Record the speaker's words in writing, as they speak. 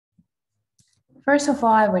First of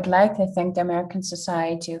all, I would like to thank the American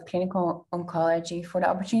Society of Clinical Oncology for the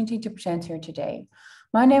opportunity to present here today.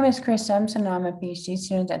 My name is Kris Samsom and I'm a PhD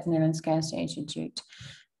student at the Netherlands Cancer Institute.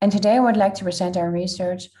 And today I would like to present our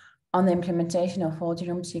research on the implementation of whole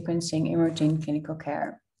genome sequencing in routine clinical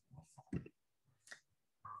care. In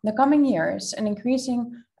the coming years, an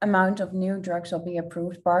increasing amount of new drugs will be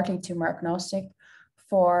approved, partly tumor agnostic,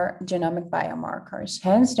 for genomic biomarkers.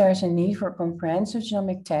 Hence, there is a need for a comprehensive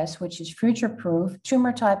genomic test which is future-proof,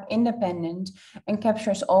 tumor type independent, and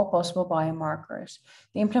captures all possible biomarkers.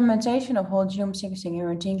 The implementation of whole genome sequencing in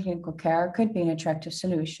routine clinical care could be an attractive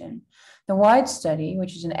solution. The WGS study,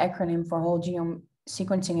 which is an acronym for whole genome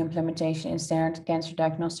sequencing implementation in standard cancer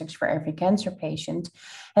diagnostics for every cancer patient,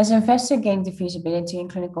 has investigated the feasibility and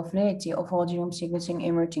clinical validity of whole genome sequencing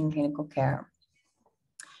in routine clinical care.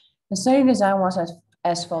 The study design was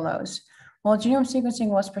as follows. Whole genome sequencing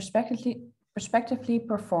was prospectively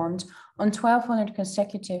performed on 1,200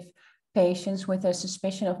 consecutive patients with a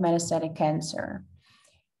suspicion of metastatic cancer.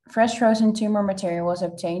 Fresh frozen tumor material was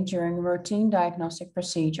obtained during routine diagnostic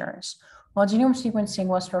procedures. Whole genome sequencing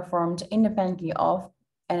was performed independently of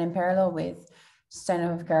and in parallel with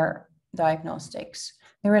standard of care diagnostics.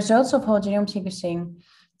 The results of whole genome sequencing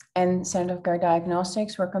and standard of care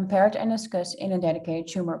diagnostics were compared and discussed in a dedicated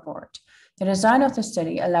tumor board. The design of the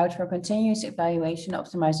study allowed for continuous evaluation and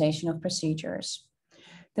optimization of procedures.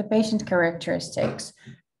 The patient characteristics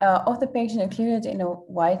of the patient included in the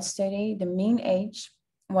WGS study, the mean age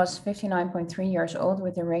was 59.3 years old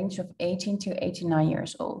with a range of 18 to 89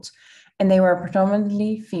 years old, and they were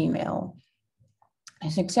predominantly female. The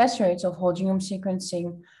success rates of whole genome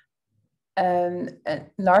sequencing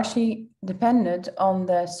largely depended on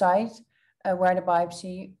the site where the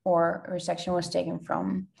biopsy or resection was taken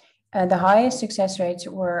from. The highest success rates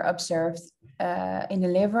were observed in the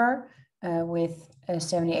liver with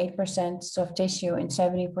 78%, soft tissue in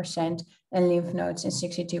 70%, and lymph nodes in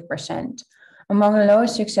 62%. Among the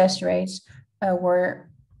lowest success rates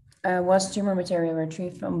was tumor material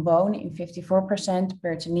retrieved from bone in 54%,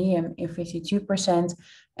 peritoneum in 52%,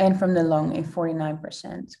 and from the lung in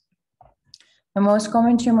 49%. The most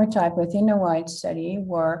common tumor type within the WGS study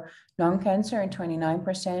were lung cancer in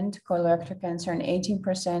 29%, colorectal cancer in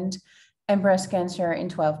 18%, and breast cancer in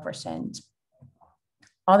 12%.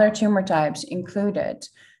 Other tumor types included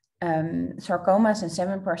sarcomas in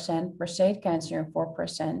 7%, prostate cancer in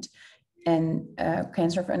 4%, and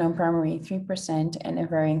cancer of unknown primary 3%, and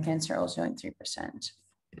ovarian cancer also in 3%.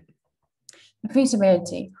 The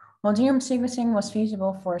feasibility. Whole genome sequencing was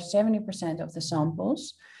feasible for 70% of the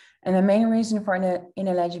samples. And the main reason for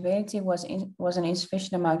ineligibility was an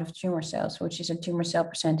insufficient amount of tumor cells, which is a tumor cell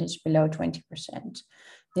percentage below 20%.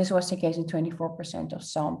 This was the case in 24% of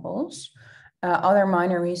samples. Other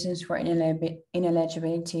minor reasons for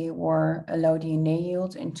ineligibility were a low DNA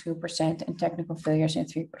yield in 2% and technical failures in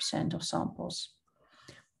 3% of samples.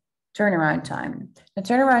 Turnaround time. The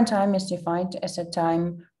turnaround time is defined as the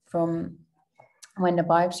time from when the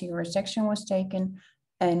biopsy or resection was taken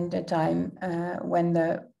and the time when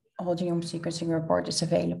the whole genome sequencing report is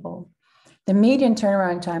available. The median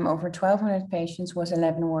turnaround time over 1,200 patients was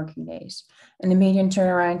 11 working days, and the median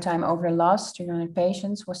turnaround time over the last 300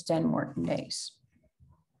 patients was 10 working days.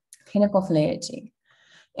 Clinical validity.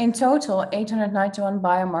 In total, 891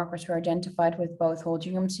 biomarkers were identified with both whole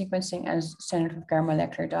genome sequencing and standard of care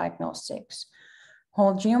molecular diagnostics.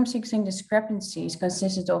 Whole genome sequencing discrepancies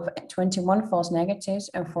consisted of 21 false negatives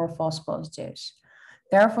and 4 false positives.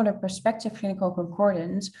 Therefore, the prospective clinical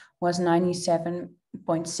concordance was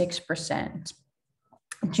 97.6%.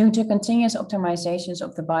 Due to continuous optimizations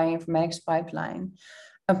of the bioinformatics pipeline,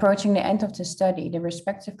 approaching the end of the study, the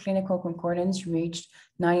respective clinical concordance reached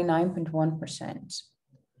 99.1%.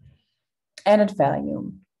 Added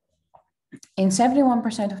value. In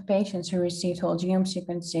 71% of patients who received whole genome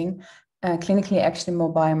sequencing, clinically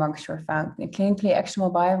actionable biomarkers were found. The clinically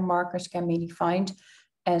actionable biomarkers can be defined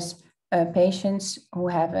as patients who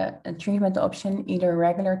have a treatment option, either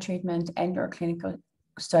regular treatment and or clinical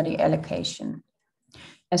study allocation,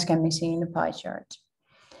 as can be seen in the pie chart.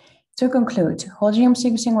 To conclude, whole genome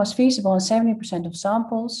sequencing was feasible in 70% of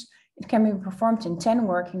samples. It can be performed in 10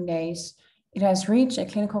 working days. It has reached a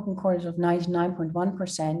clinical concordance of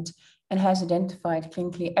 99.1% and has identified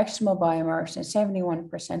clinically actionable biomarkers in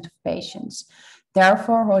 71% of patients.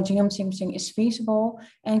 Therefore, whole genome sequencing is feasible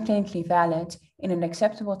and clinically valid in an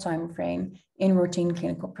acceptable time frame in routine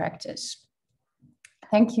clinical practice.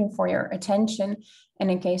 Thank you for your attention,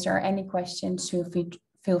 and in case there are any questions,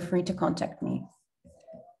 feel free to contact me.